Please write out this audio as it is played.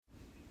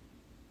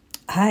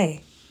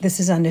Hi, this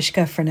is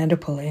Anushka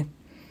Fernandopulle.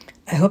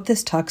 I hope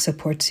this talk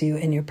supports you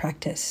in your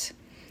practice.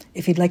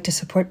 If you'd like to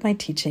support my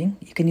teaching,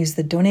 you can use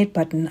the donate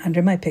button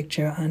under my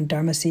picture on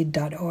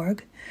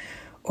dharmaseed.org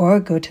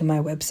or go to my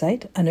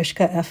website,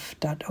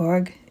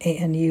 anushkaf.org,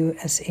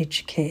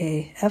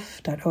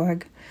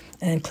 anushkaf.org,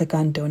 and click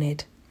on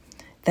donate.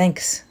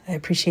 Thanks. I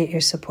appreciate your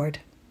support.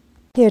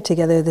 Here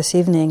together this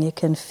evening, you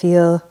can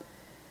feel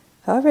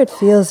however it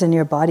feels in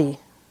your body.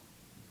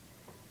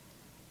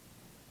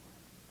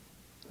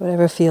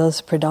 Whatever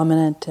feels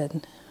predominant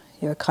in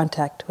your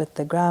contact with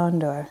the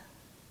ground or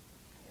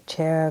your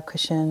chair or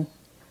cushion.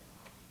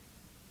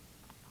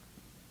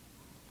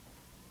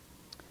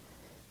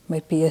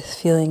 Might be a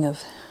feeling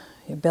of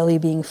your belly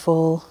being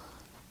full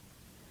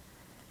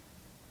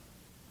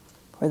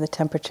or the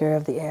temperature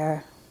of the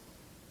air.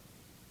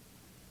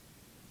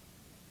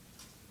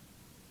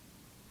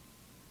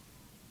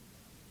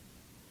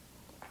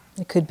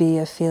 It could be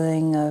a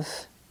feeling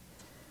of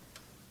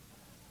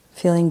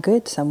feeling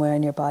good somewhere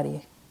in your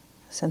body,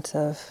 a sense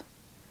of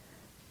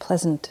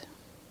pleasant,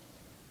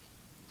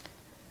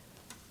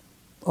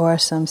 or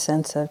some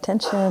sense of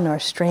tension or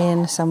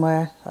strain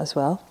somewhere as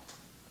well.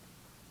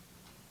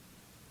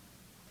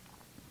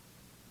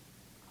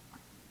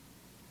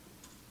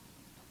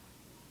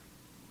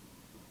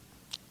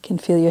 You can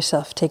feel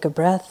yourself take a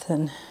breath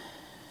and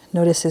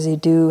notice as you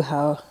do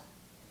how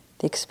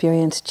the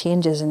experience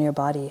changes in your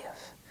body,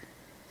 of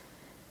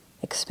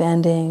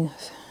expanding,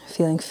 of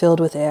feeling filled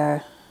with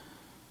air,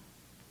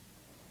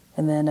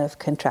 and then of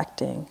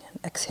contracting and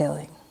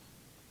exhaling.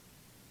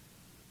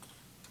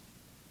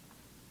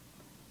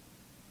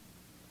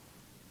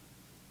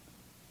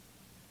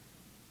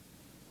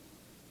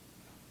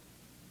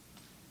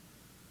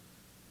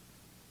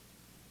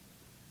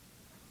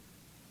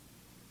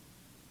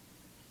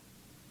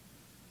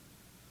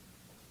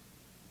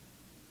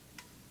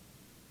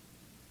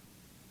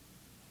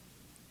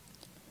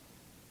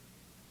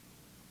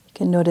 You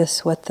can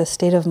notice what the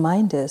state of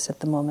mind is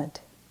at the moment.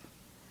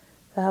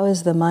 How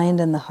is the mind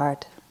and the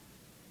heart?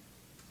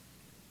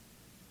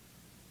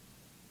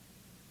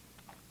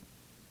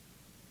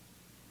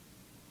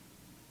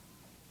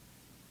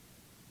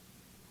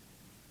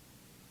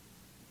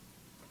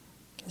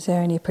 Is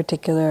there any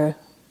particular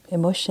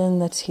emotion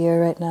that's here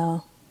right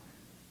now?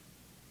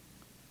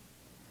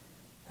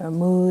 Or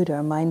mood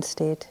or mind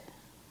state?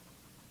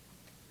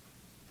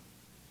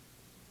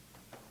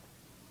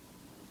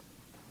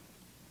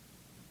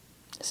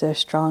 Is there a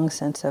strong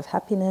sense of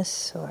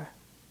happiness or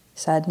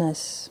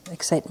sadness,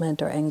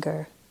 excitement or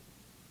anger?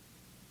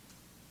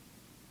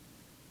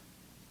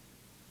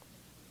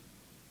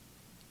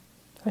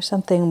 Or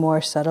something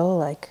more subtle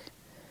like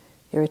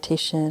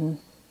irritation,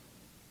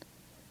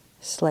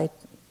 slight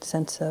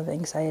sense of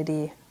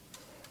anxiety,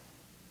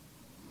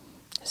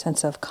 a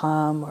sense of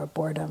calm or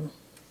boredom.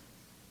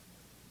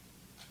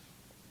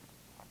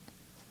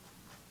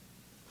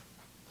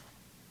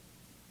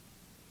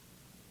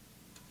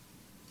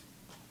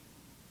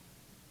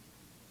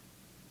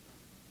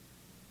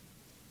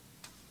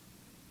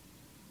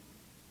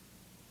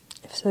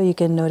 If so, you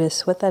can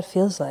notice what that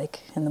feels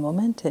like in the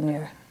moment, in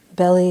your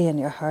belly and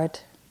your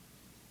heart.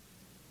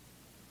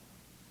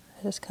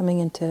 Just coming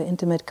into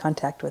intimate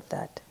contact with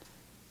that.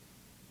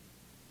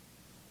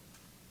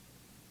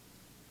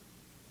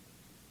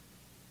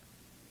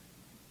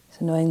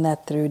 So knowing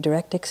that through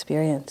direct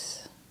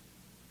experience.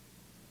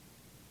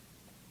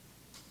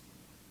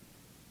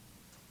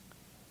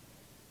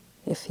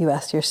 If you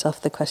ask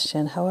yourself the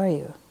question, how are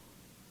you?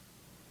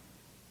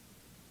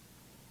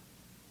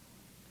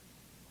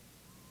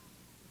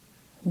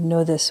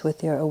 Know this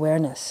with your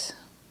awareness.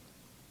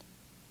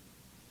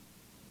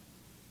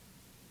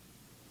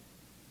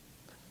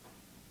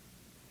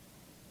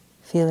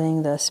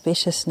 Feeling the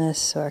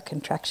spaciousness or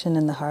contraction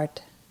in the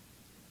heart,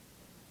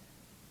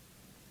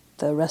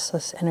 the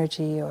restless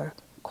energy or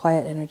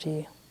quiet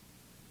energy.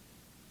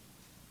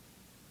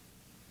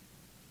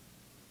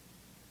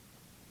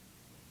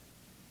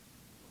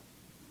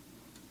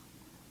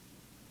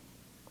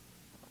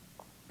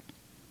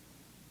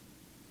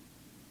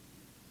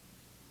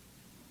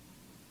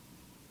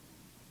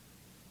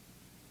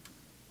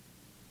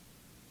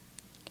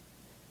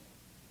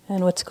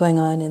 And what's going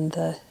on in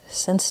the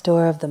sense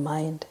door of the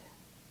mind?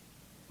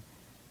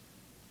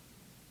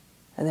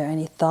 Are there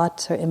any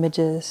thoughts or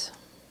images,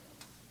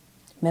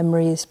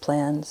 memories,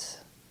 plans,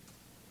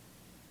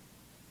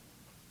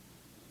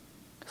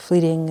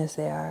 fleeting as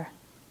they are?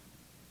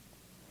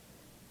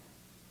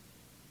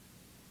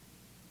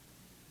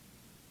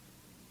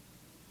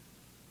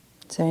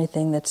 Is there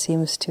anything that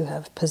seems to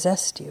have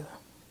possessed you,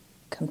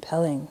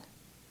 compelling?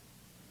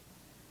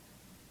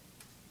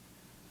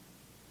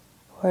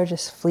 Or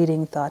just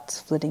fleeting thoughts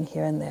flitting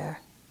here and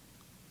there?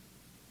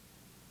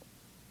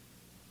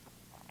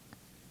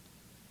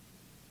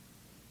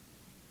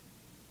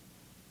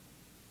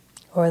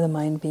 Or the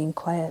mind being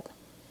quiet?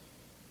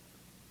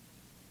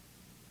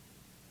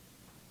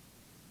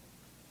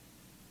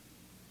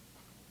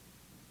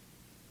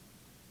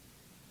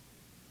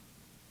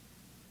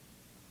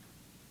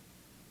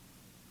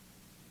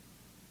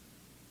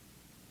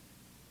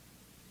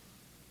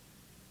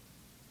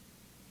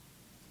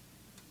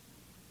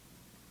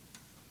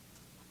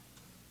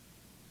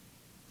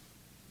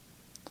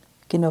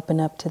 can open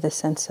up to the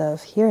sense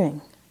of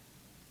hearing.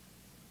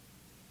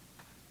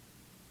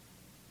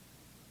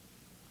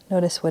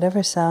 Notice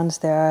whatever sounds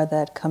there are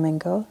that come and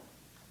go.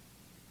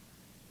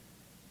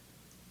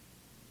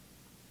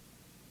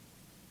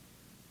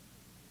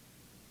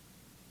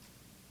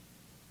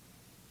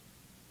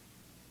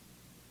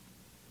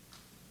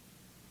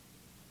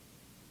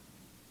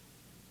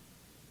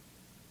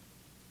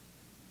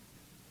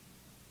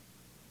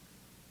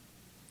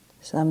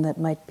 Some that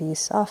might be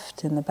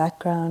soft in the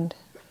background,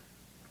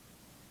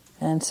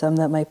 and some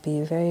that might be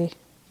very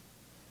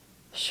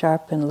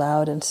sharp and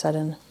loud and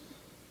sudden.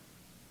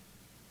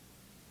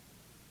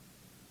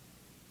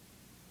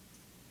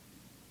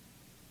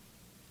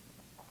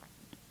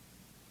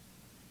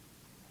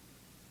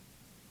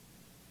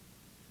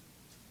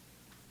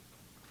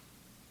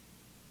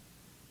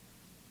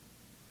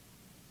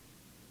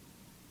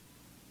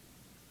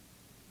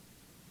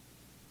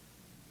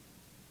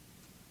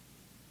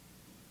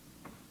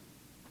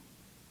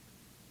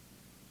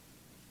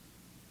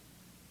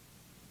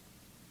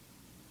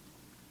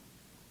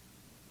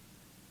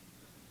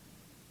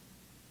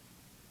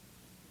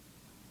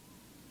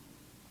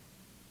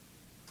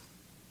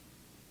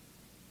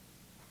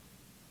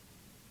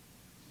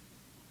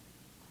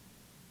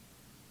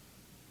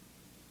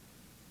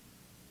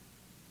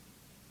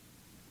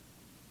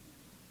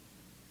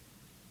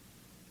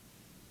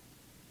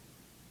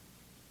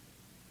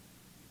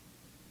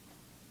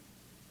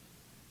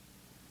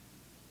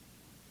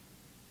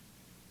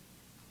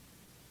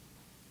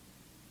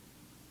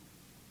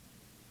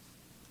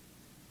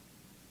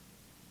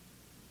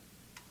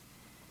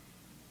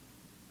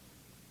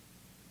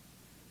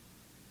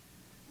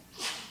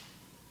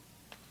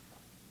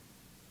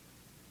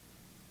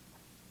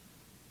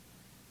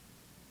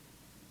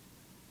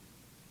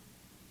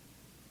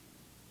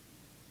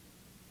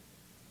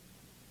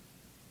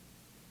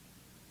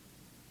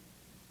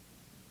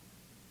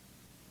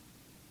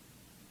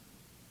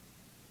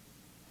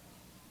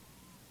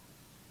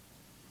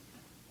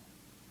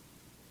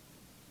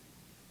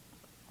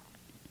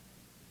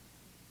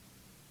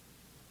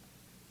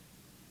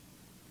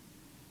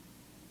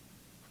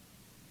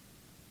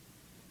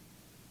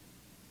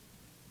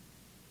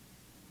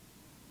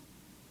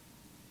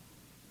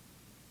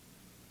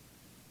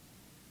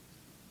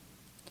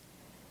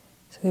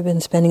 So we've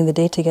been spending the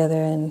day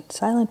together in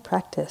silent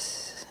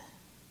practice.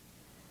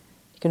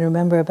 You can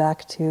remember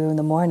back to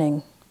the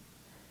morning,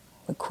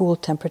 the cool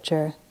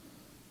temperature,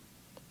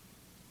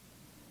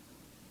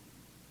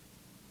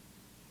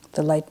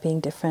 the light being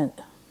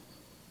different.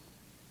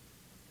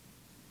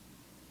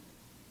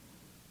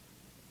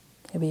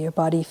 Maybe your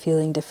body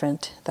feeling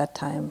different that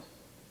time.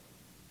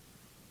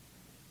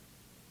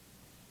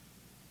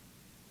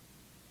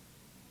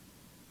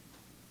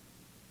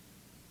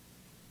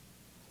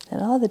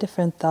 And all the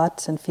different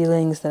thoughts and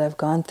feelings that have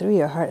gone through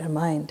your heart and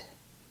mind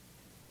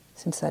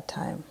since that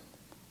time.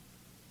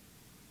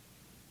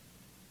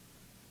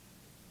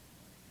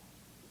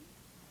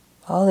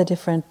 All the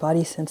different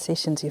body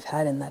sensations you've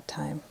had in that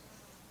time.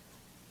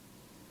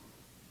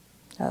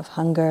 Of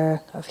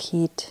hunger, of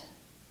heat,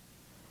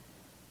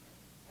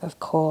 of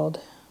cold,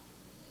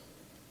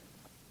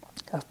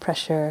 of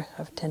pressure,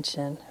 of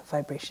tension, of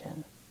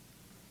vibration.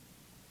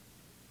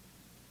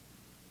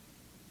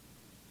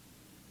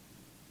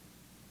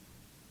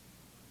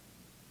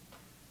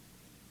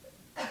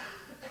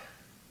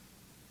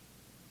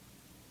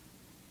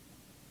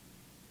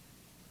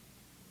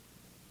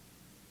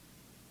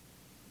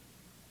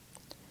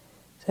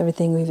 So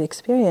everything we've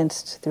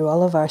experienced through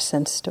all of our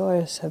sense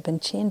stores have been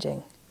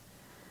changing.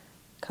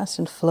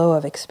 Constant flow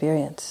of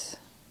experience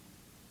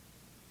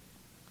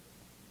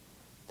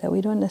that we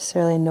don't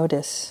necessarily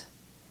notice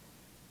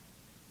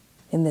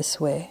in this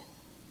way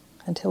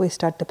until we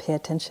start to pay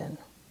attention.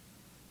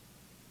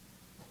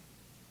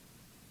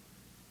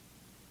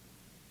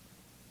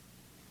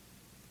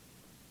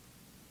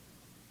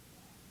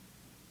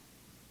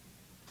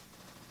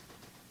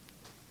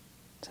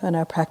 So in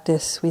our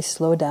practice, we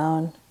slow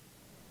down,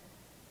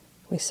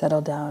 we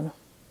settle down.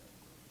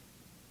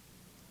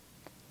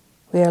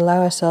 We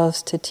allow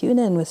ourselves to tune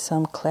in with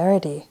some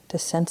clarity to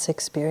sense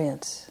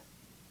experience,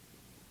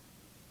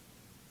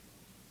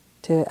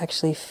 to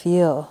actually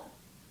feel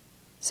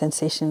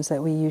sensations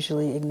that we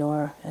usually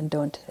ignore and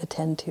don't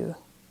attend to.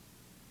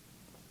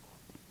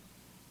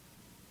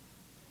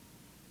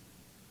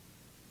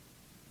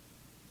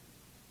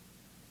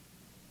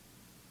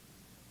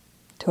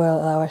 To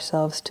allow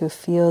ourselves to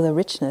feel the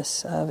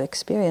richness of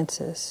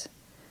experiences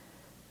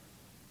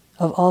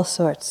of all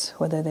sorts,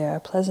 whether they are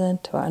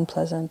pleasant or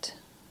unpleasant,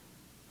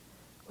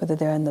 whether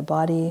they're in the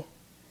body,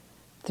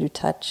 through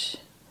touch,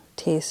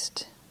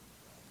 taste,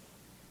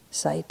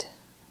 sight,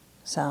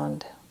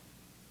 sound.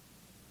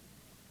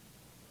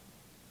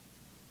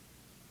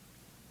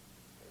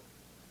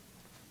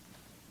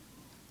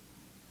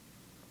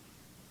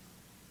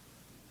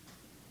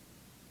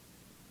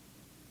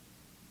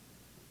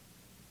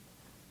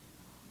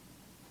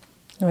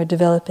 And we're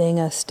developing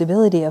a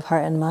stability of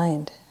heart and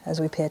mind as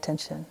we pay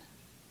attention,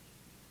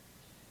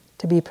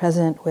 to be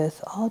present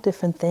with all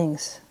different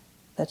things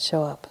that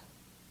show up.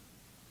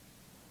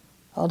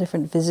 all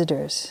different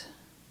visitors,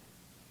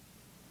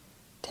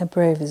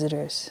 temporary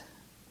visitors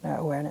in our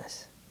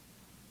awareness.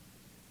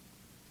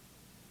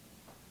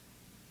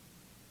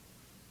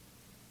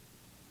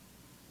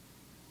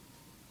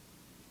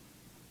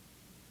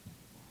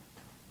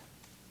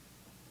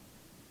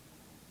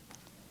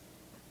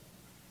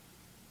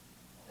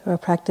 So our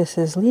practice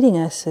is leading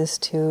us is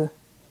to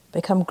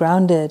become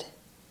grounded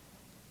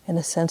in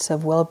a sense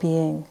of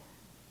well-being,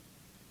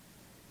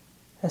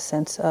 a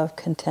sense of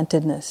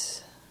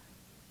contentedness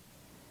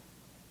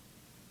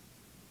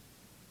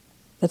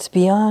that's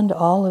beyond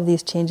all of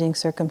these changing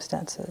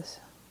circumstances.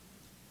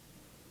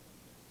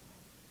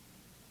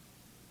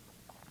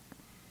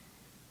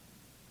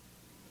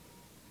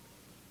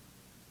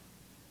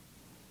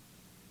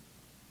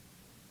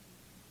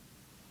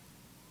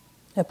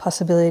 A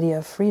possibility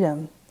of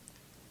freedom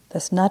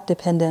that's not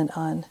dependent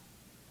on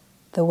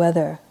the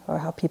weather or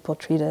how people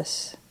treat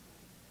us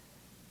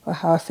or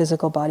how our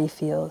physical body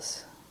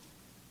feels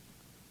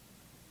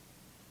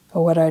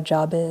or what our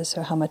job is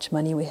or how much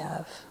money we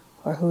have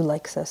or who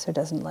likes us or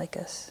doesn't like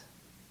us.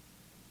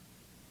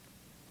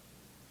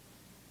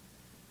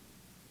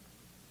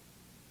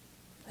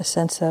 A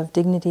sense of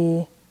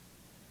dignity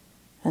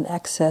and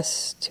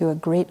access to a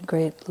great,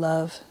 great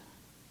love,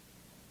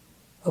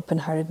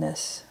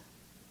 open-heartedness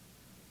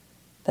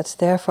that's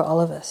there for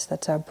all of us.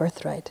 That's our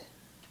birthright.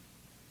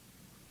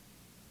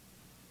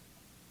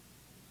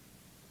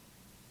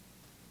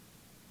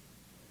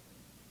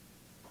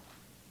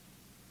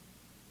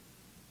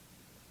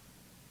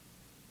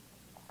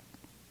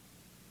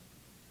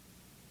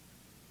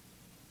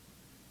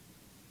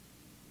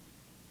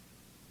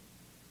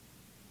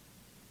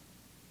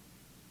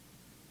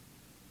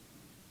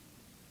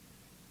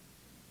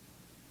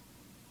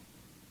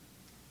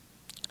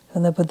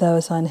 When the Buddha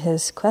was on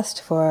his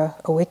quest for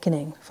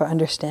awakening, for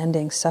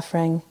understanding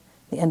suffering,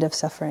 the end of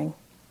suffering,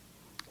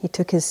 he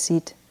took his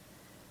seat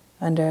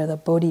under the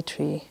Bodhi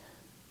tree.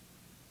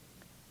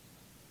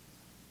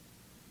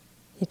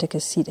 He took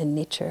his seat in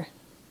nature.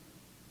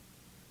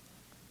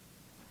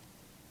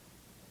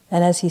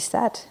 And as he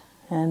sat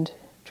and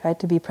tried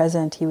to be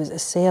present, he was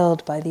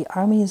assailed by the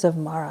armies of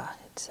Mara,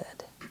 it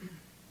said.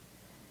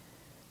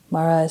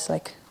 Mara is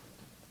like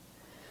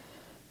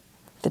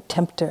the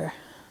tempter,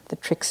 the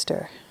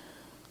trickster.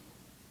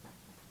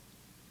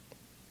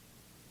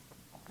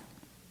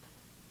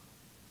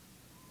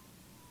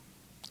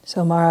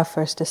 So Mara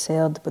first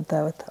assailed the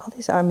Buddha with all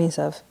these armies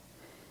of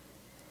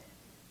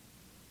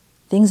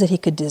things that he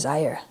could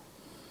desire,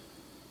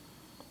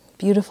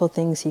 beautiful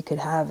things he could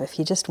have if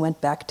he just went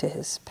back to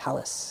his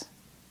palace.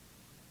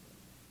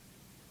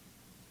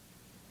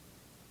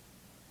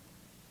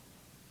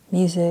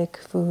 Music,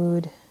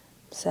 food,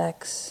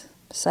 sex,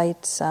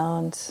 sights,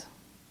 sounds.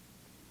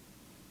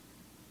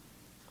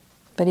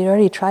 But he'd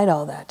already tried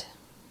all that.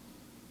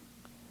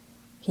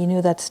 He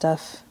knew that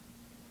stuff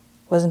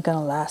wasn't going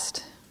to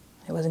last.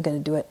 It wasn't going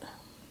to do it.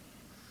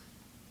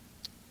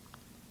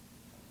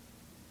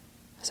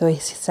 So he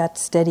sat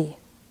steady.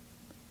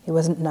 He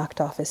wasn't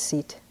knocked off his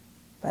seat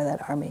by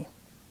that army.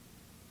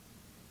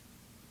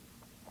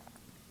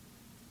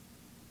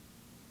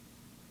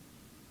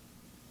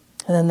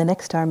 And then the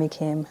next army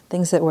came,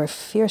 things that were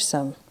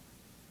fearsome,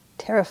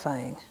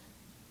 terrifying,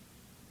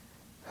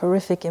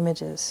 horrific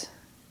images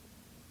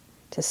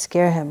to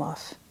scare him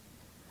off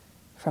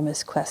from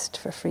his quest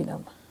for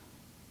freedom.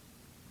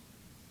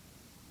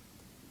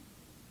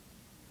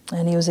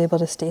 And he was able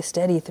to stay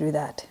steady through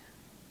that.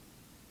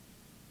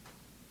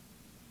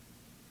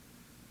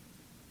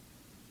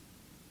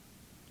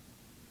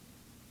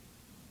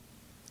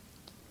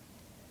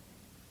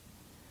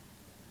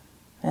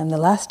 And the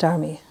last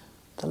army,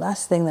 the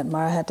last thing that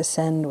Mara had to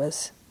send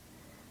was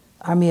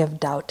army of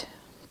doubt.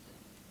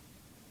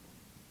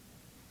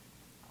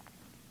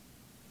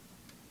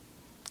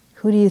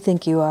 Who do you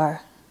think you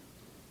are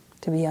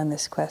to be on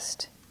this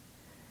quest?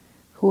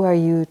 Who are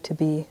you to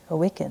be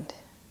awakened,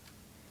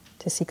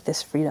 to seek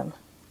this freedom?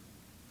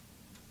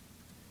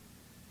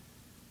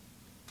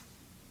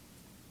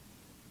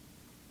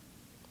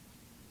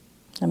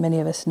 And many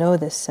of us know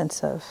this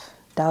sense of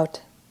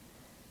doubt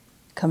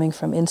coming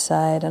from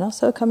inside and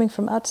also coming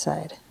from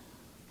outside.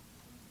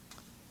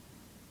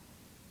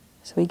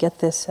 So we get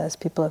this as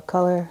people of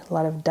color, a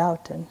lot of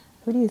doubt and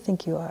who do you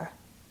think you are?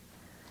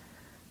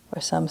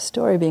 Or some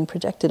story being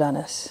projected on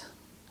us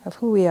of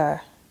who we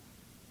are.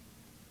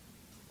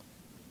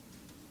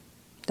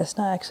 That's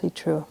not actually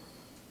true.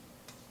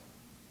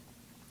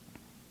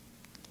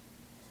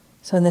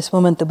 So in this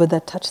moment, the Buddha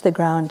touched the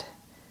ground.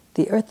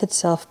 The earth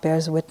itself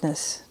bears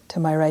witness to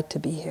my right to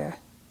be here.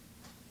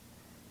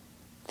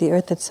 The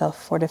earth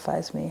itself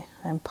fortifies me.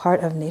 I'm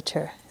part of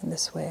nature in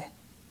this way.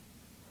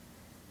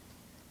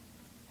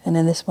 And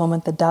in this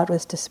moment, the doubt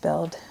was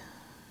dispelled.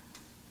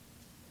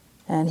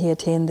 And he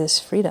attained this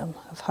freedom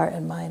of heart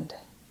and mind.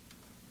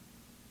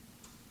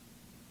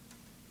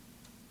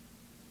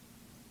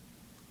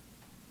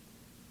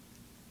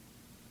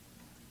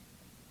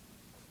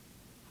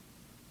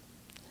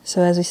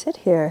 So as we sit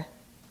here,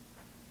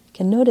 you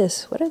can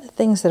notice what are the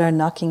things that are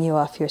knocking you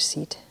off your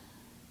seat.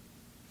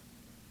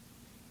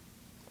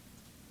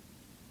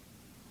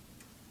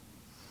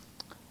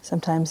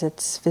 Sometimes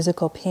it's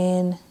physical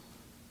pain.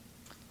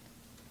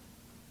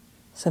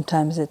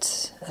 Sometimes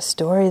it's a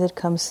story that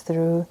comes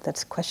through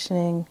that's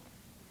questioning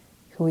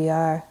who we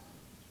are.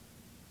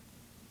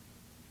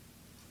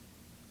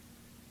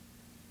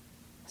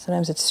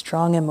 Sometimes it's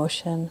strong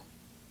emotion.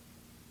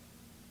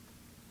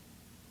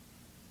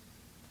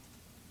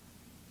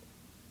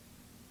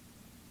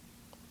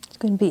 It's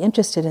going to be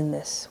interested in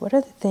this. What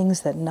are the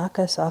things that knock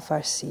us off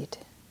our seat?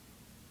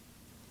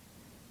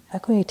 How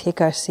can we take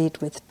our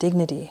seat with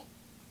dignity,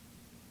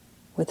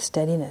 with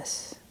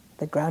steadiness,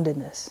 the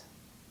groundedness?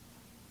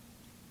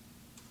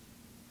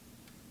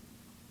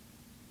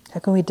 How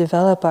can we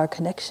develop our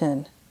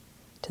connection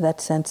to that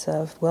sense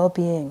of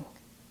well-being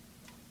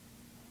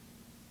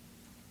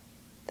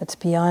that's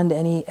beyond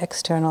any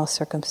external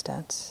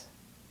circumstance?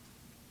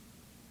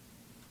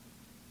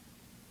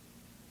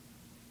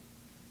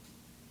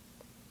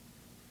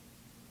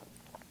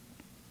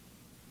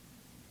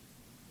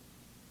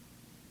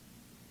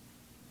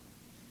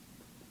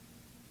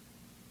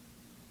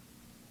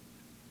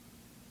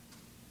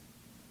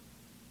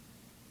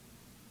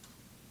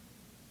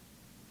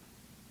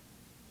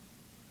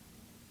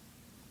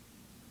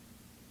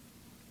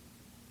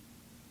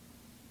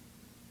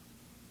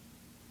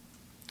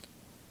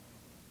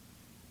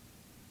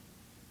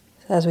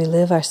 As we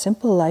live our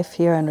simple life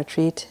here on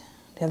retreat,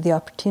 we have the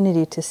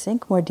opportunity to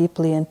sink more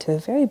deeply into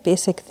very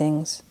basic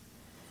things,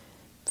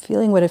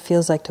 feeling what it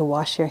feels like to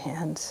wash your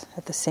hands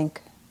at the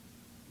sink,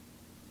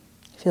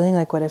 feeling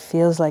like what it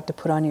feels like to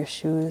put on your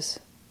shoes,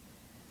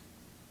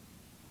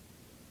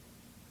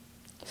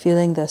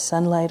 feeling the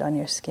sunlight on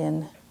your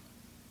skin.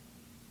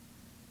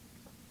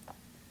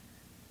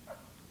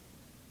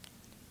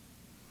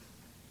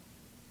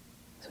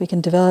 So we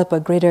can develop a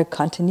greater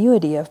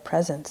continuity of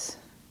presence.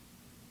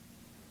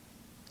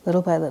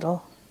 Little by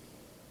little.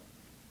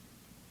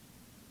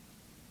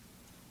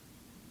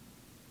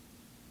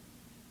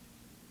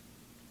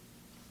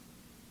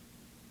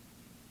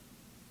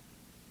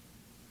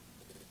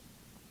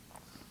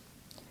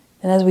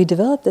 And as we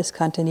develop this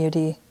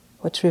continuity,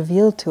 what's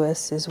revealed to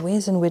us is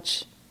ways in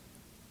which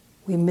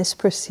we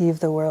misperceive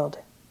the world.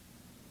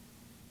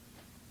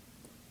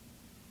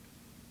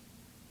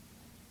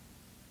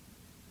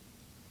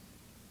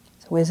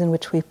 So ways in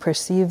which we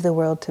perceive the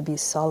world to be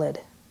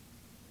solid,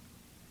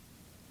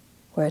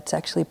 where it's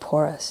actually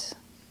porous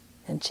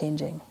and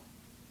changing.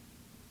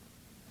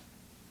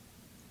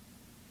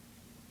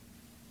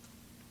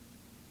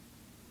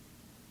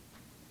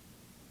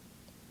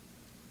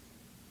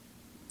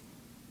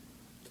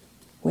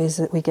 Ways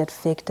that we get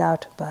faked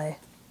out by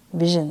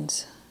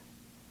visions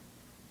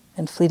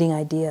and fleeting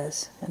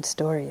ideas and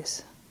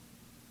stories.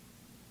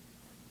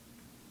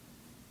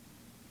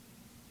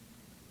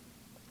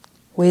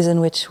 Ways in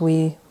which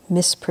we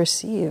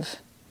misperceive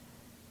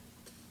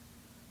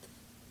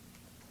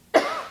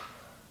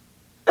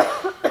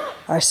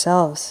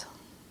ourselves.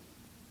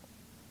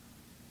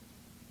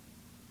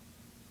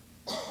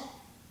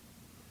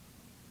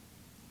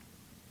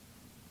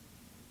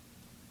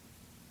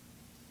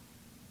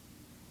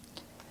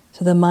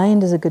 So the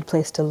mind is a good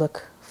place to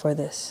look for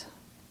this.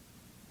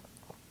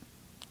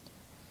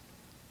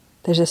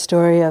 There's a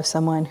story of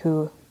someone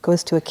who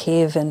goes to a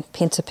cave and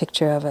paints a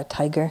picture of a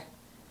tiger,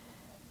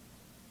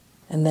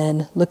 and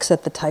then looks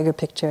at the tiger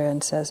picture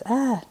and says,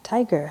 "Ah,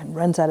 tiger," and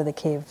runs out of the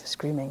cave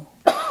screaming.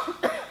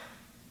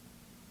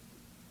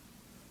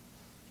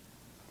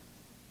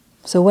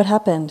 So what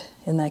happened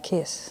in that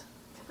case?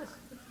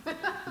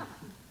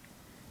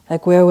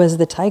 Like, where was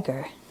the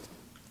tiger?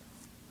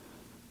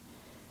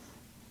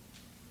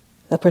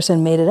 The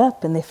person made it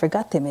up and they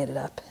forgot they made it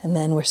up and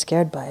then were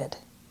scared by it.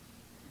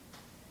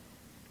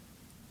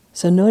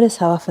 So notice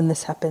how often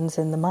this happens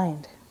in the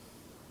mind.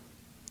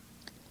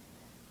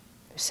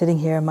 You're sitting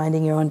here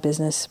minding your own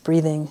business,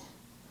 breathing,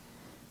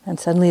 and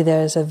suddenly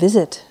there's a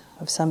visit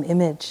of some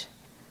image,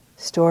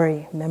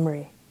 story,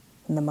 memory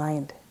in the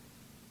mind.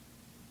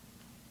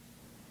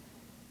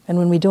 And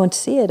when we don't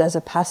see it as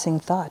a passing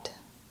thought,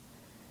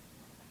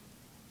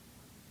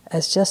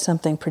 as just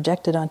something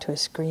projected onto a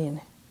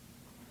screen,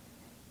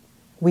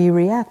 we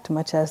react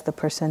much as the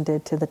person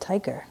did to the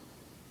tiger.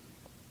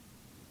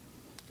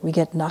 We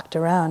get knocked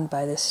around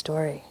by this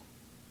story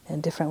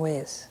in different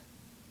ways.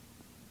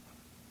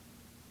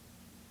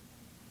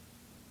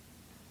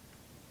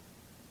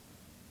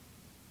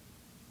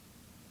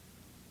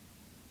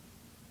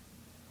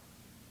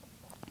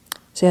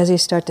 So as you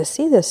start to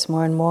see this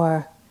more and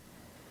more,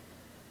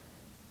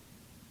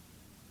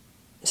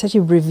 it's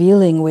actually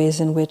revealing ways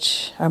in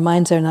which our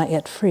minds are not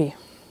yet free.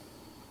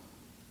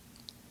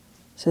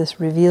 So this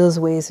reveals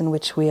ways in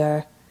which we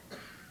are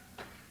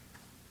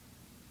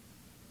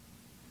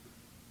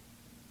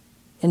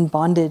in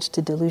bondage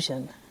to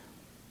delusion.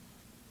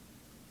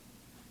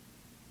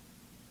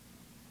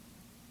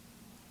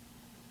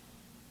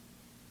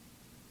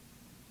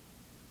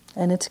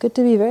 And it's good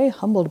to be very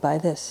humbled by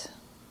this,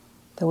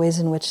 the ways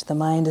in which the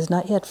mind is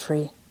not yet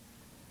free.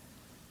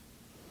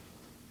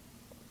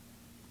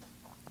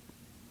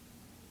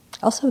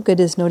 Also good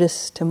is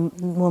notice to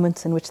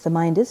moments in which the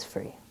mind is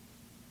free.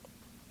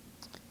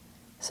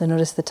 So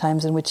notice the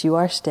times in which you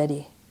are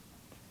steady.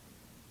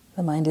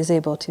 The mind is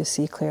able to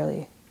see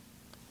clearly,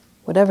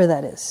 whatever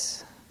that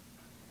is.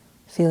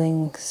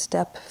 Feeling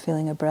step,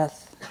 feeling a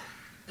breath.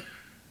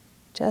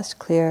 Just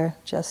clear,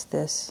 just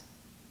this.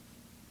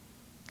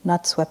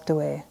 Not swept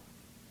away.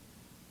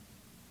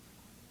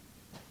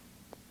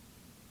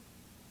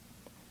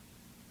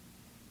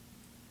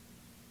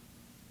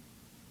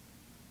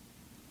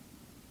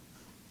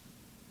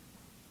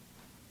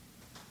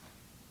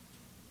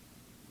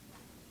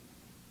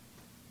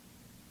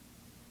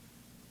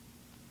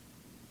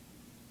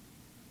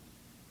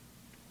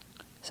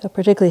 So a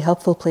particularly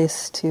helpful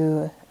place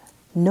to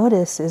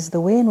notice is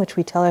the way in which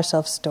we tell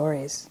ourselves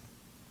stories.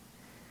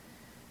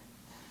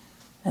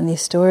 And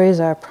these stories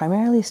are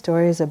primarily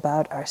stories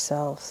about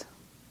ourselves.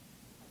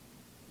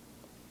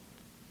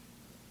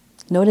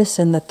 Notice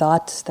in the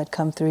thoughts that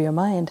come through your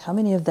mind, how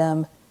many of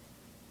them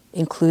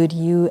include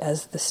you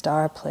as the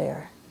star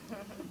player?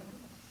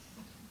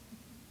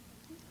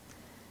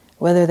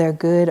 Whether they're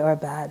good or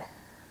bad.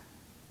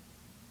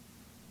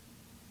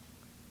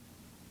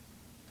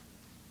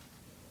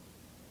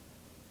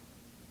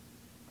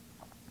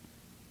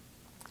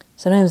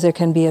 Sometimes there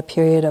can be a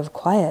period of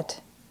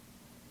quiet,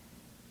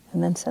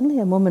 and then suddenly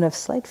a moment of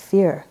slight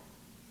fear.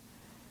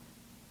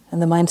 And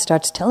the mind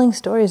starts telling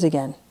stories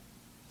again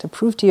to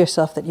prove to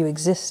yourself that you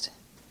exist.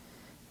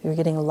 You're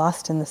getting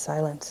lost in the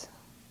silence.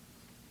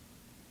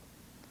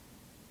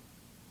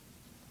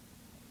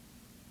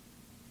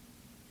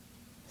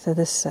 So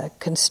this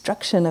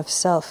construction of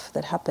self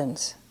that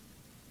happens.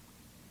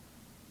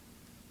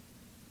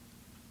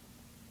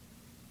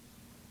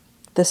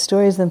 The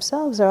stories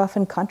themselves are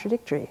often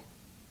contradictory.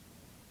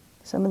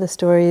 Some of the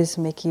stories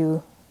make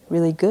you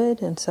really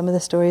good, and some of the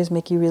stories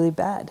make you really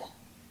bad.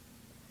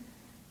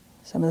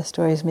 Some of the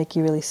stories make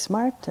you really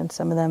smart, and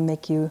some of them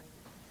make you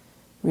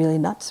really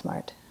not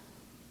smart.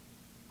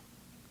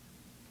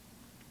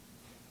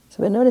 So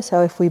but notice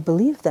how if we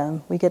believe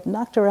them, we get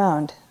knocked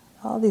around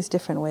all these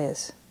different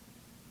ways.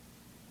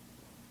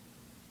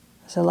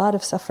 There's a lot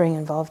of suffering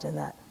involved in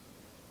that.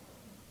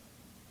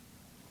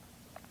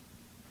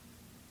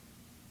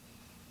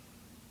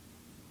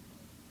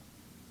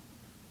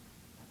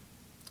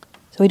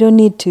 So we don't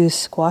need to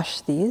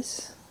squash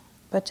these,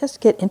 but just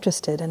get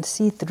interested and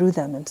see through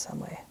them in some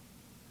way.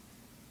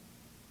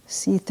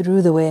 See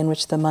through the way in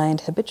which the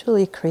mind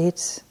habitually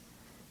creates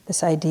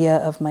this idea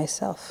of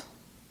myself,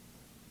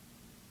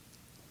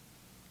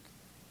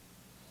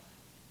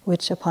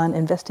 which upon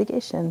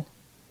investigation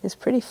is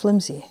pretty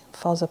flimsy,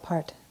 falls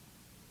apart.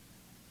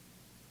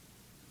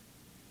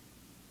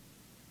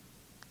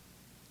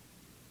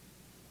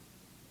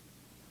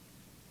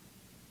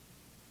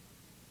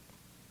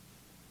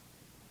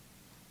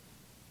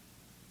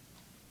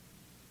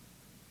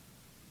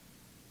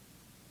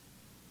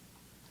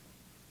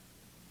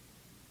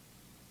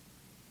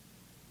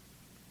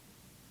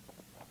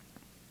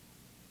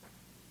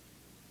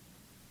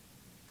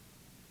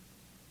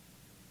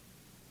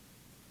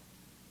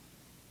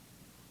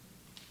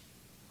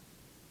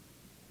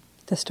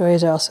 The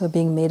stories are also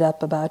being made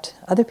up about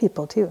other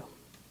people too.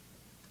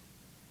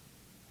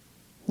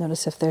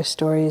 Notice if there's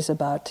stories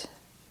about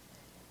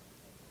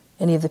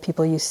any of the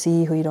people you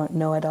see who you don't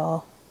know at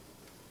all.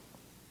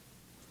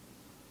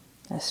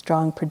 A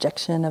strong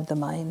projection of the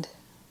mind.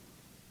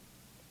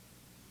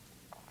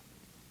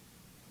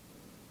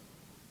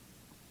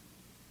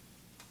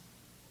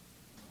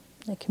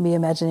 It can be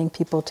imagining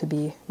people to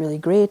be really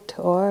great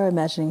or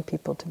imagining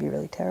people to be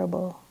really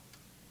terrible.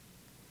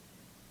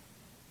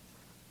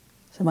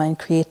 The mind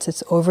creates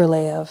its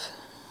overlay of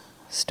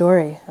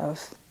story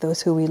of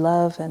those who we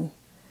love and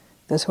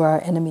those who are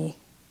our enemy.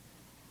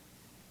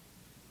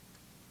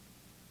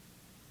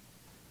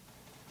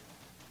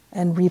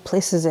 And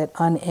replaces it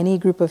on any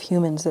group of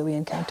humans that we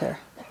encounter.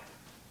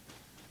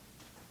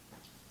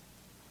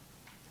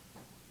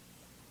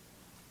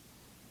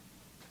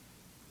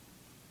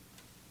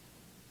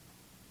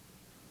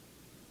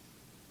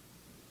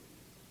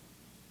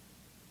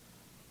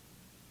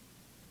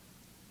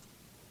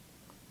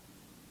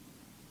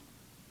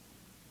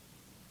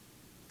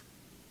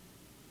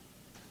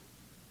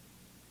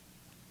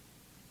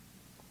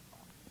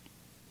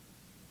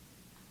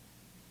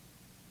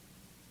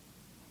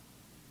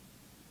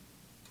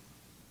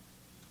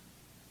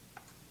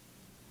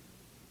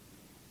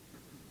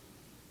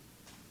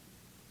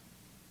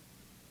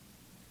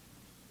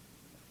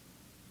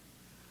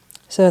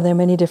 So there are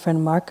many different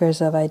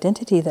markers of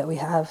identity that we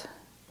have,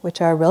 which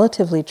are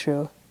relatively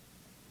true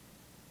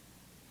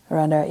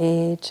around our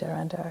age,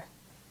 around our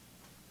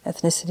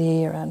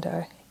ethnicity, around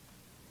our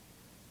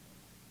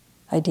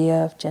idea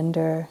of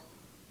gender,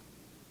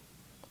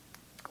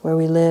 where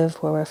we live,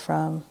 where we're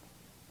from,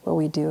 what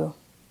we do.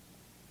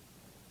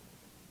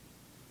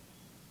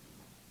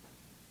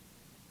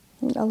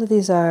 And all of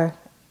these are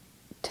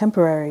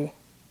temporary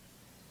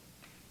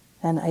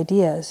and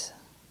ideas.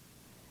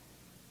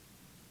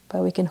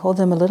 But we can hold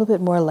them a little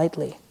bit more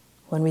lightly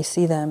when we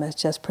see them as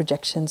just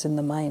projections in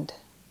the mind.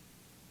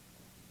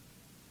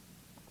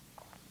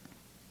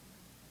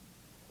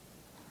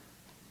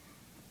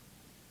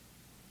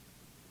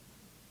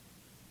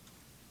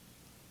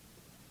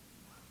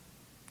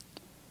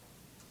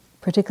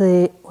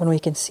 particularly when we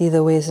can see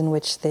the ways in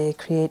which they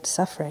create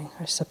suffering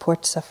or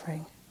support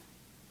suffering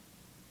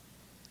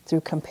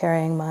through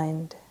comparing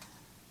mind,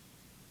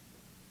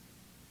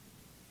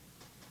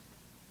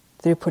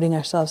 through putting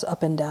ourselves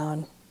up and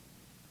down,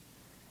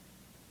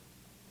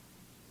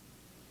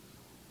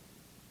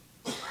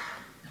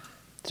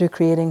 through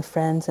creating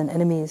friends and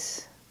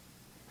enemies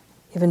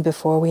even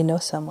before we know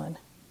someone.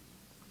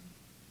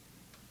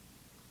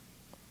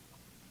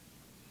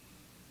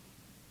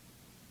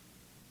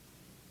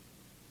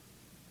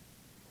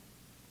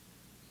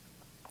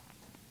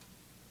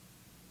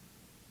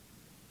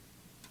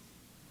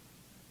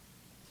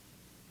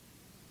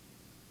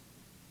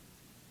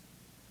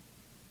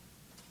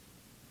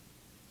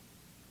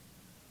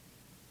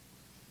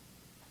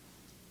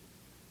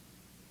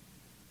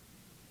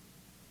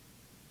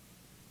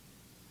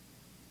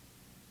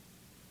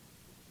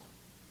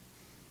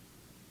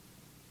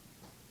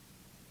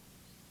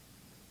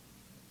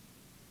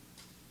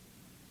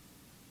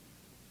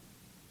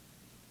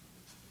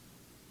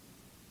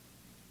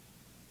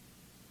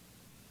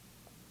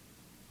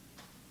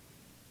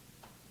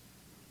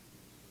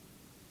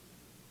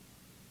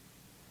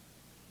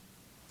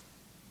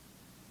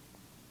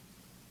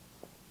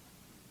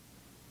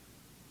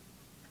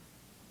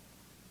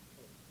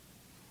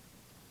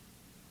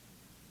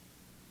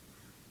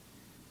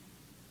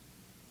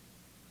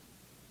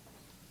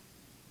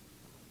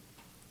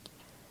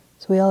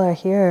 So we all are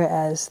here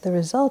as the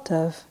result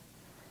of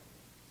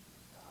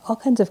all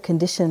kinds of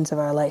conditions of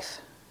our life.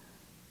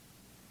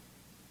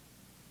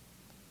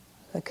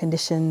 The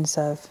conditions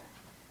of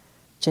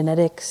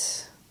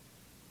genetics,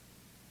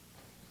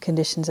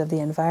 conditions of the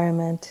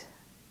environment,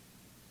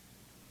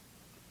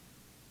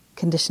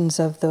 conditions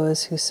of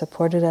those who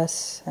supported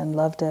us and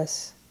loved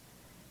us,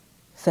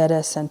 fed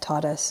us and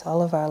taught us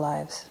all of our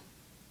lives.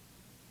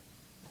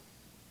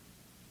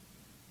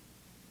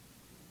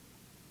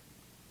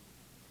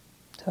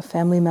 So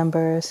family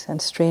members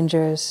and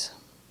strangers,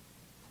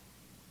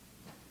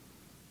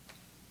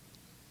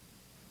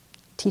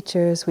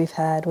 teachers we've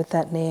had with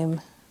that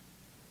name,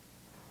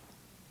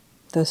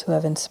 those who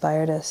have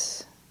inspired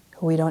us,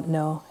 who we don't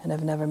know and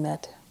have never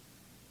met.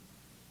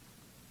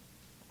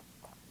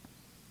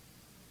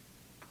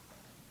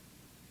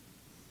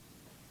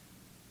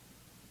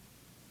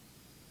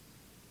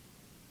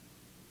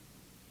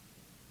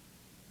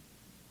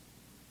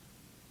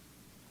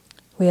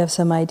 We have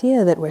some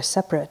idea that we're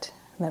separate,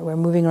 that we're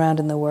moving around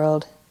in the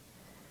world,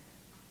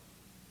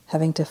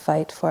 having to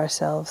fight for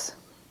ourselves.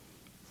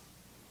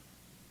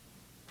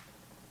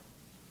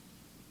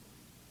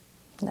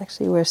 And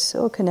actually, we're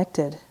so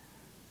connected.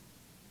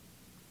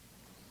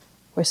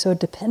 We're so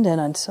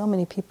dependent on so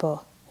many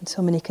people and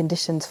so many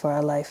conditions for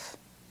our life,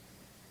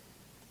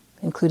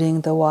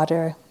 including the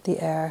water,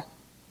 the air,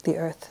 the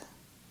earth.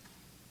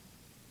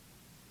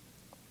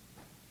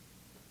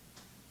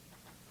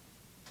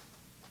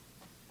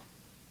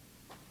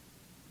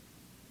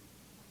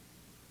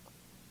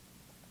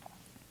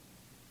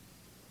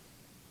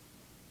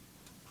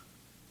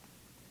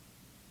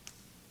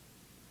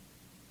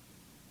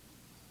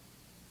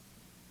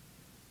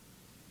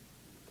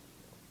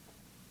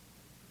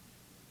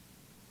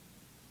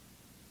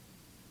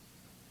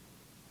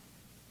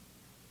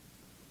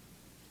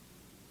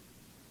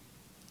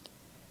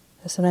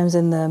 Sometimes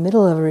in the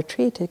middle of a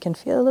retreat, it can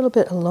feel a little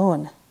bit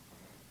alone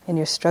in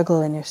your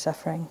struggle and your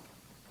suffering.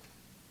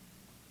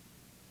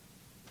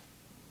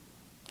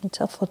 It's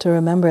helpful to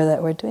remember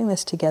that we're doing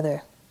this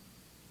together.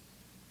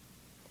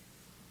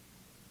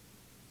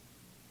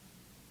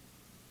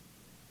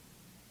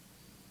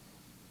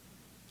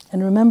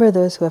 And remember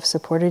those who have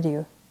supported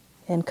you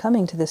in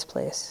coming to this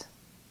place.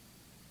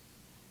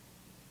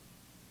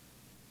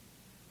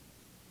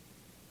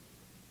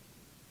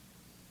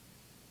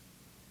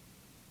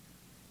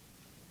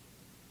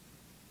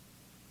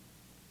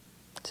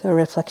 So a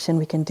reflection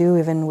we can do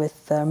even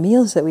with the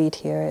meals that we eat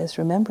here is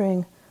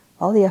remembering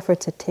all the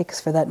efforts it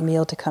takes for that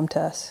meal to come to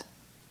us.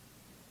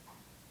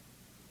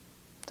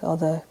 So all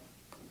the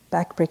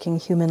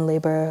back-breaking human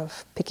labor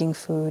of picking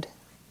food,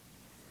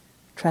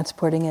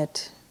 transporting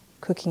it,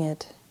 cooking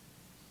it,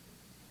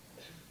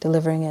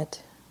 delivering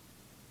it.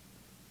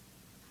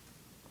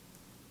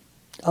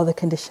 All the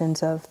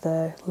conditions of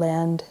the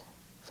land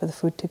for the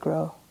food to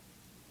grow.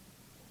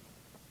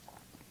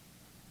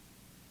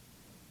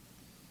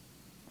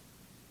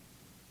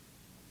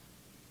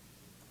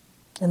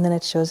 And then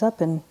it shows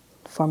up in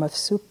form of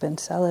soup and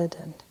salad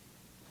and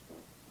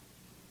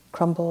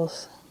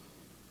crumbles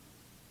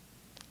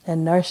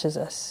and nourishes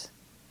us.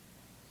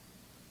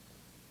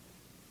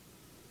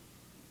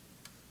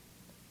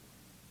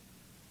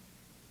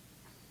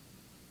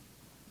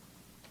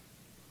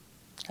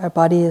 Our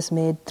body is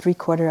made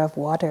 3/4 of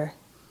water.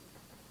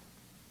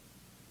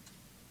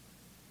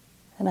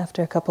 And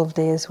after a couple of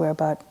days, we're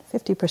about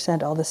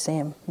 50% all the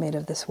same, made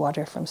of this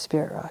water from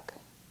Spirit Rock.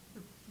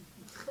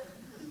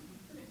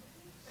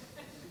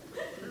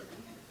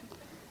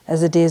 As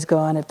the days go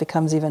on, it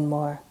becomes even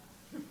more.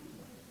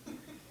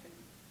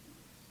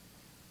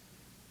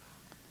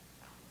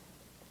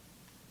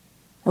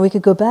 And And we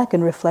could go back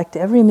and reflect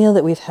every meal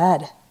that we've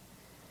had,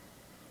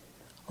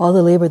 all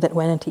the labor that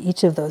went into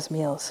each of those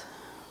meals.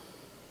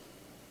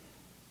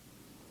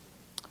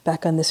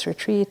 Back on this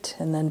retreat,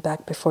 and then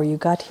back before you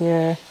got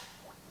here,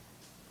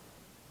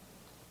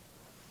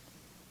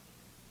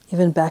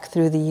 even back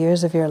through the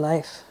years of your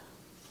life,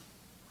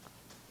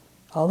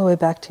 all the way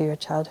back to your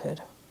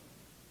childhood.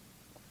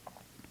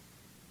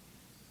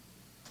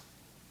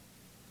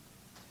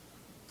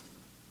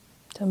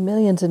 So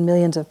millions and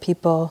millions of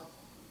people,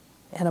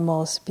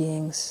 animals,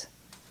 beings,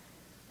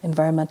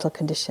 environmental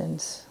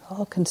conditions,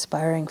 all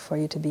conspiring for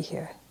you to be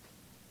here.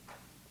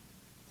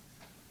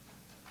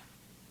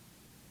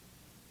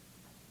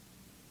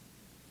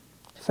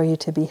 For you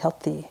to be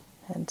healthy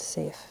and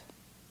safe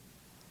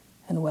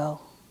and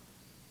well.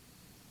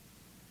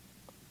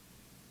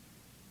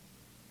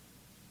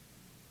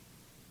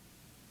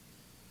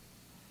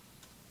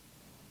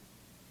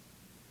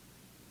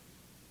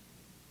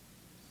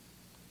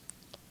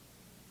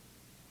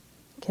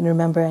 You can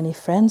remember any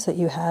friends that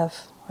you have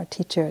or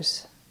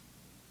teachers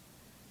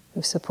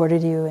who've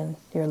supported you in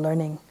your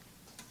learning.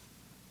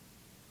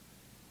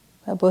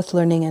 Both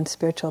learning in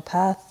spiritual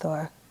path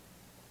or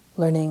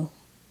learning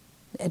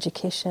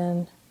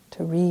education,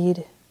 to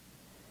read,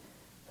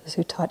 those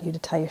who taught you to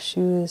tie your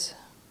shoes,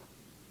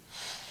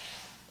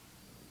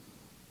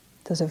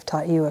 those who have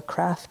taught you a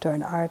craft or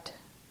an art,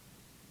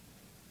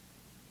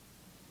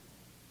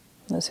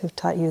 those who've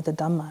taught you the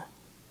Dhamma.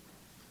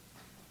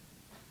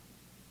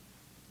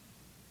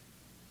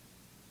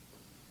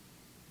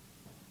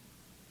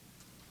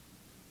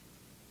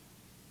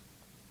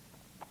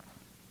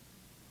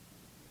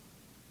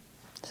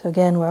 So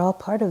again, we're all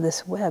part of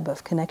this web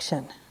of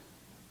connection.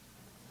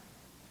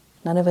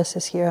 None of us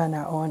is here on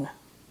our own.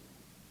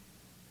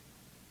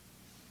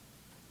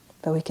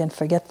 But we can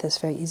forget this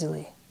very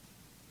easily.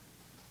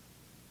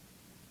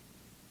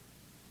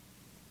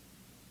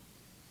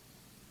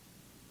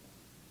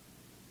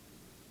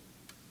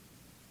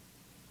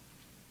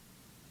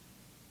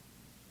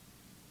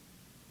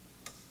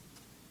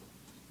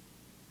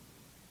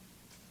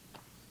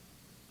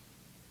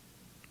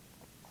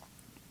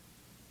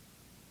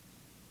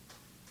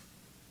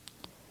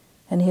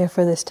 And here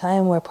for this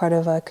time, we're part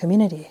of a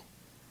community.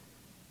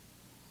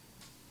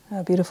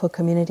 A beautiful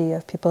community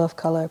of people of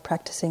color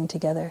practicing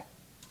together.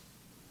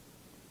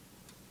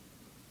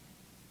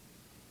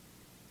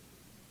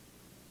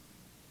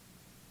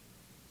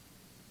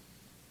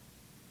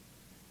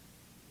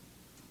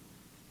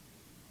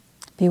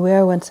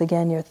 Beware once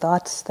again your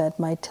thoughts that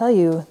might tell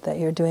you that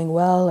you're doing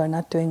well or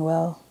not doing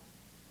well,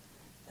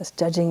 just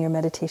judging your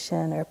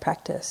meditation or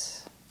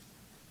practice.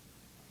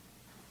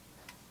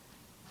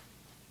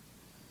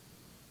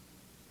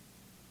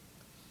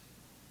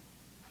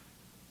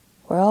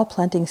 We're all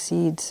planting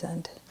seeds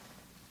and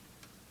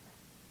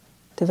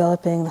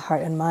developing the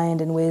heart and mind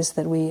in ways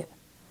that we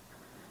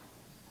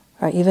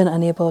are even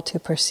unable to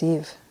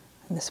perceive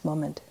in this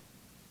moment.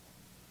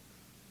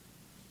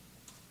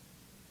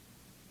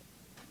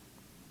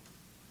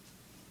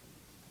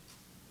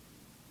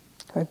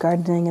 We're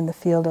gardening in the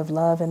field of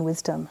love and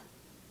wisdom.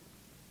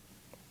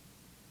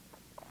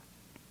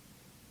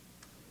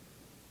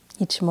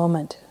 Each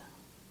moment,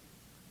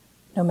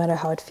 no matter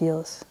how it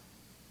feels.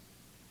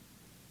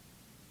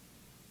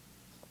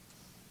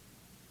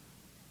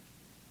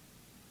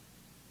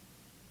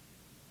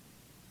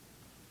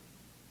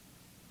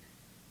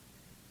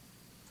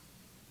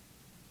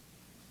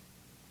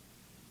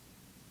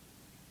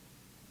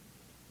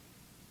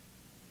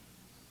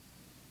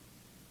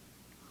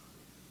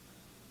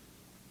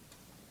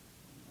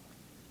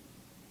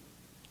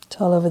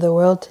 All over the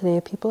world today,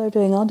 people are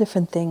doing all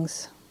different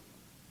things.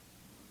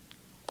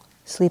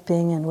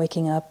 Sleeping and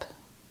waking up,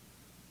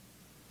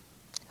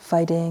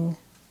 fighting,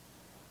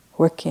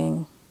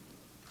 working,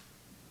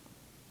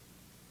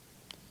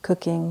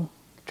 cooking,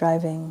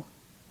 driving,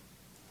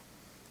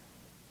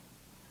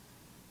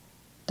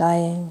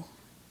 dying,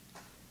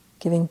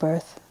 giving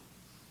birth,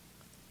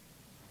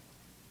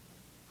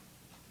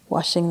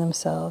 washing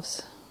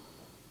themselves.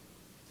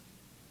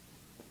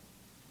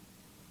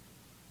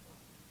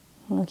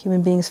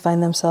 Human beings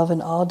find themselves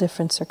in all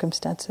different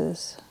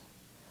circumstances.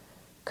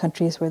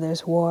 Countries where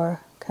there's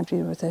war,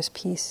 countries where there's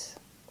peace.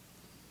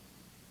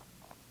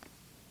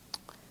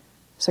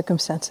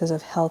 Circumstances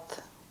of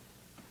health.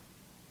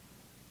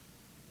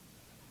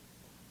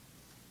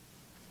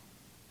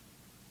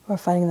 Or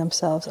finding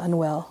themselves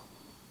unwell.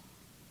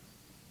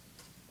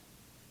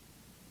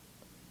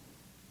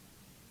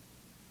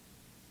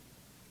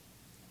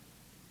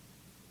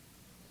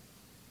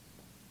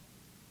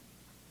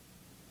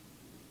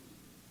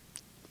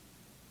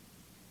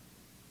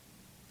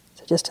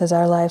 Just as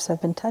our lives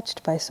have been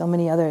touched by so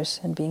many others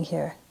in being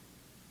here.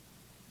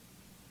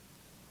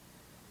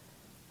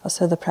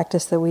 Also, the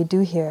practice that we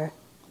do here,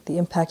 the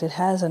impact it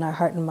has on our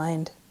heart and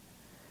mind,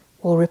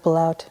 will ripple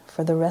out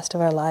for the rest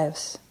of our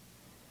lives.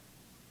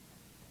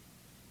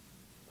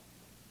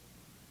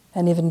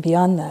 And even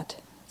beyond that,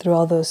 through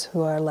all those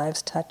who our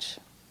lives touch.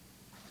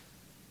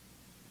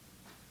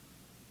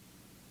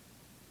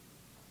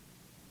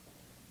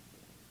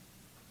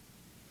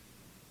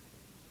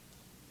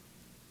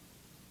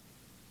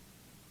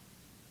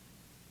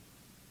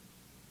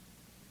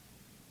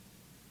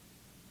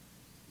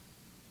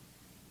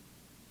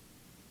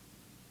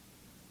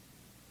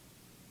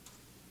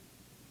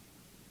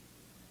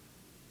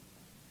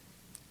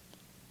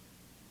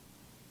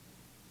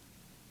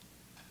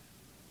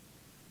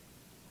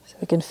 So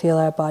we can feel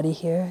our body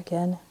here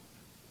again.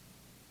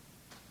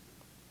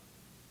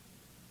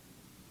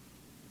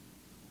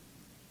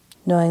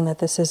 Knowing that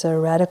this is a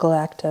radical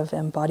act of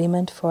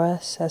embodiment for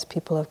us as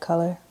people of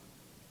color.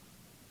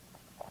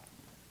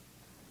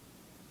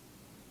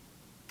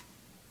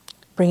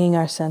 Bringing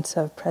our sense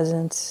of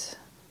presence,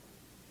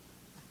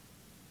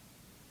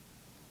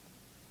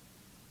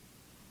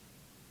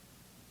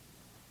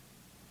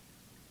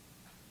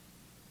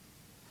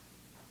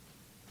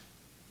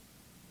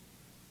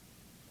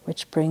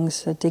 which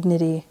brings a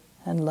dignity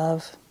and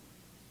love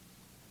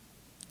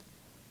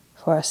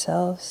for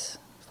ourselves,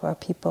 for our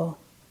people.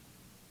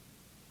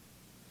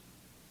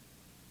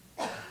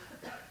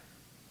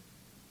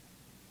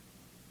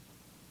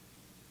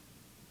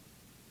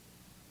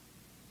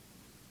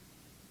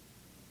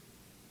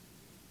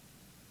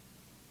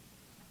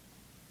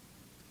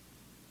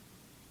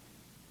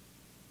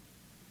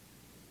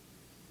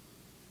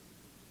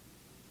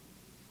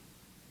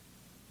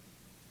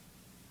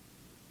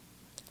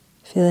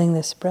 Feeling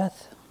this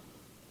breath,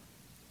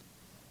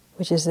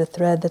 which is the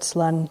thread that's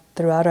run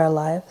throughout our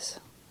lives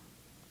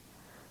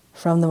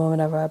from the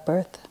moment of our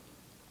birth.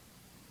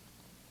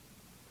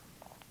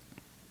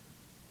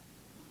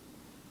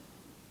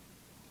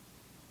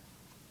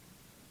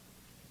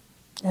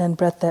 And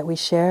breath that we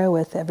share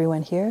with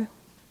everyone here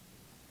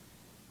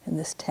in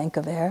this tank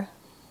of air,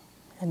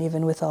 and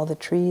even with all the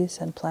trees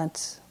and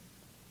plants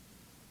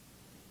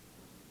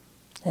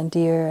and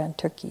deer and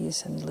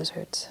turkeys and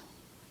lizards.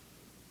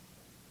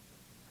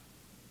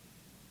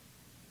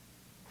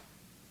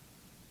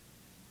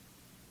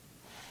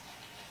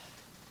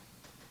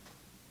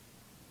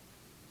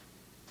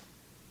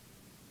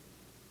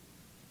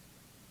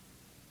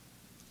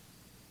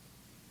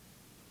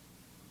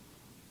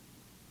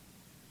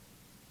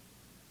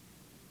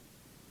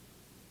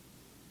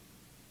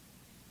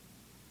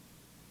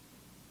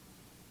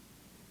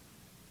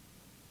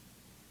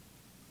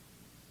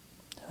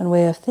 One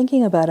way of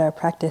thinking about our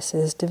practice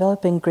is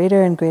developing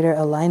greater and greater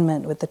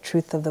alignment with the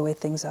truth of the way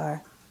things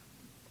are,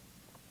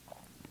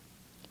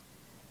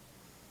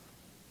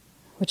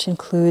 which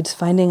includes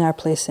finding our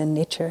place in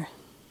nature,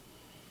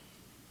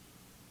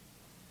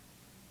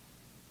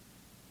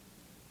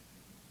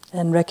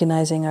 and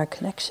recognizing our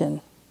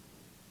connection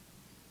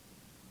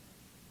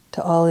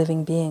to all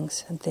living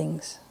beings and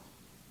things.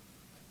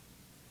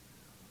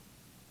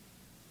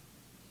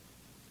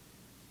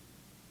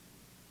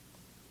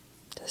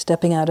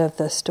 Stepping out of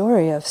the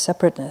story of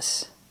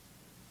separateness,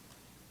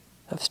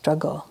 of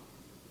struggle,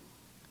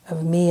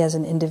 of me as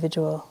an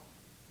individual.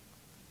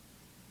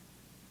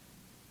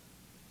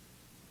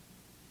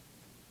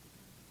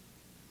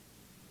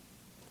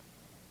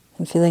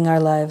 And feeling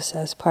our lives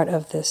as part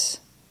of this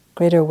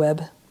greater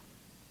web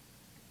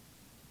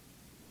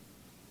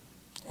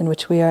in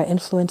which we are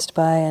influenced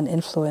by and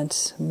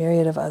influence a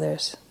myriad of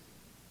others.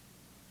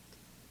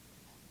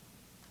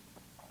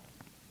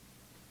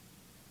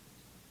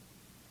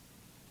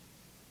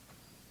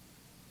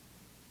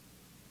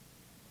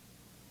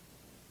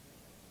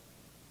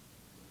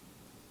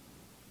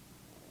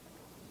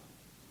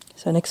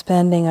 So in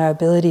expanding our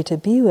ability to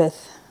be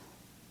with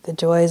the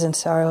joys and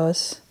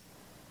sorrows,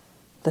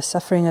 the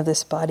suffering of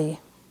this body,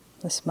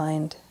 this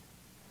mind,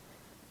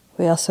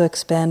 we also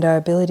expand our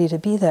ability to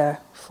be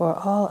there for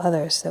all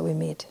others that we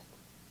meet.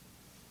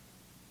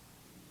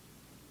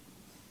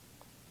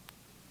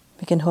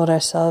 We can hold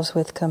ourselves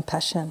with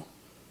compassion.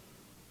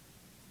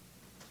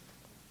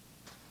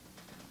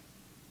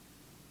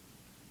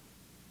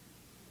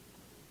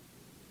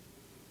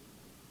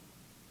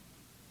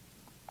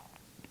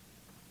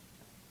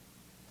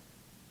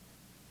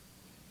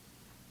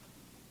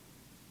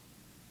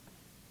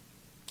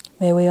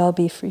 May we all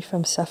be free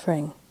from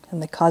suffering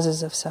and the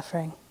causes of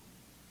suffering.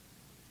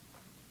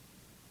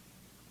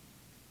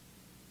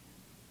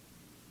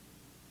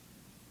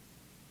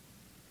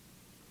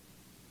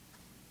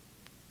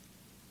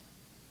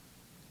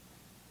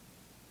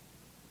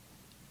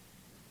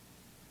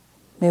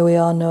 May we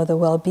all know the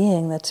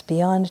well-being that's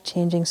beyond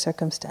changing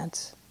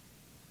circumstance.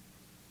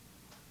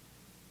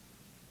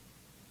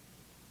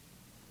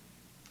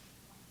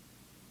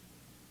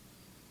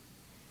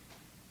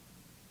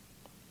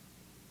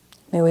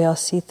 May we all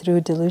see through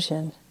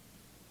delusion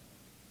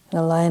and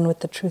align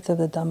with the truth of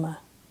the Dhamma.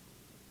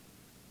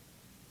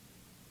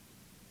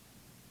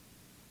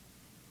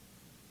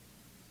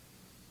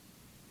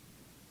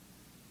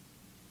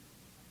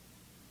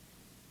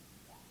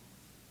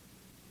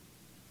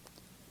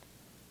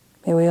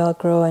 May we all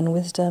grow in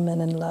wisdom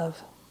and in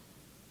love.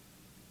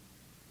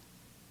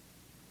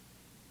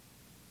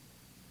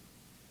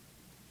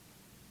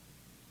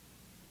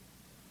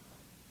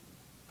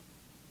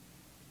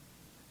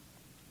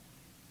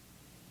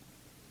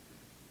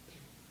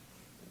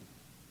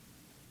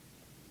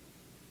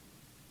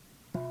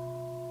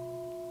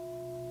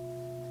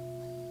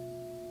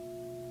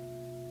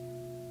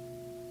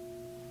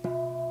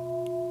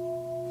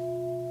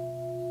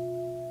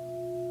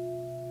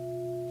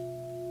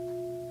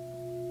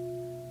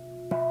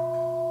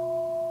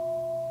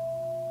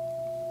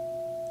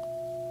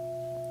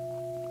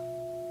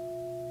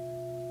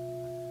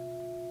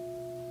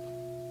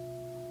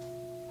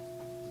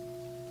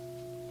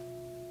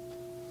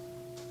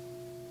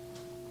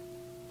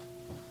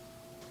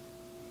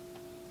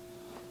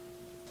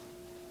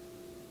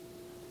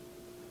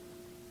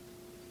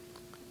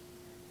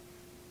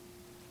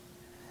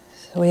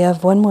 So we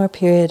have one more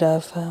period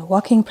of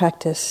walking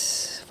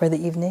practice for the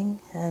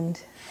evening, and I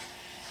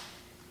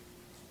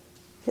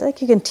feel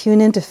like you can tune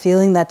into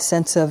feeling that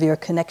sense of your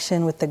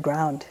connection with the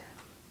ground.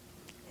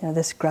 You know,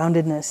 this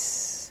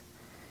groundedness,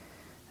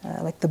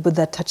 like the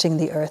Buddha touching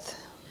the earth.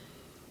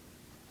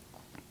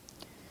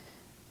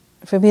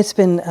 For me, it's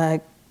been a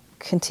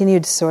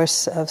continued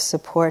source of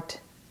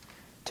support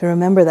to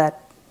remember that,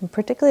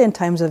 particularly in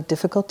times of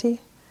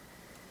difficulty.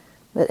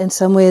 But in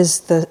some ways,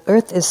 the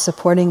earth is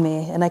supporting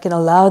me, and I can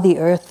allow the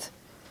earth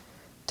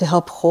to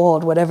help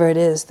hold whatever it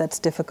is that's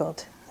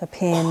difficult, a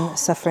pain,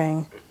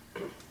 suffering.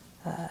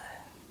 You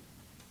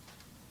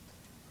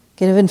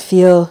can even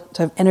feel sort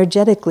of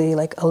energetically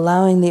like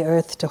allowing the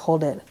earth to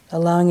hold it,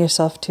 allowing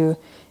yourself to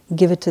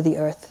give it to the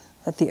earth,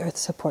 let the earth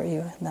support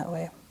you in that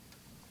way.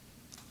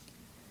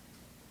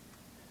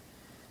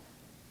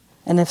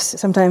 And if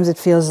sometimes it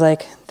feels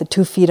like the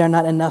 2 feet are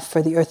not enough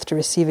for the earth to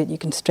receive it, you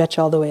can stretch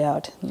all the way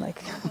out and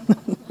like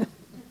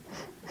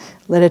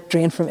let it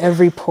drain from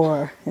every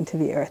pore into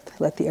the earth.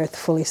 Let the earth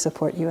fully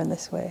support you in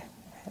this way.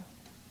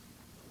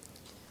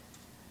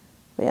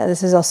 But yeah,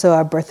 this is also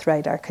our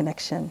birthright, our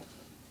connection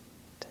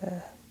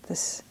to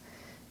this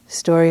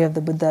story of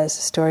the Buddha is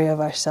a story of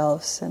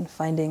ourselves and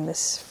finding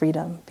this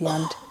freedom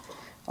beyond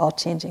all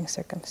changing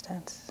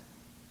circumstance.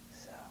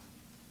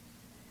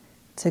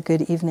 It's a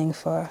good evening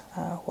for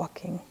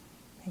walking.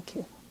 Thank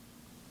you.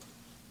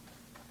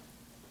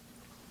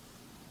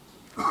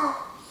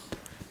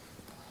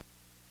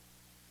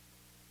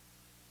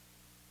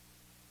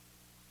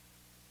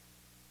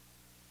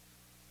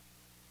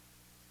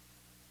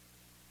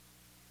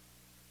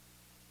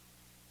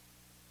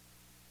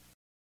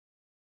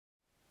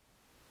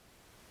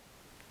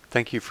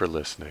 Thank you for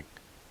listening.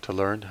 To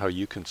learn how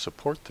you can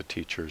support the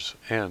teachers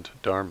and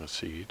Dharma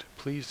Seed,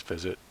 please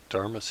visit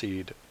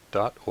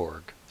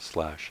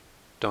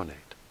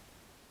dharmaseed.org/donate.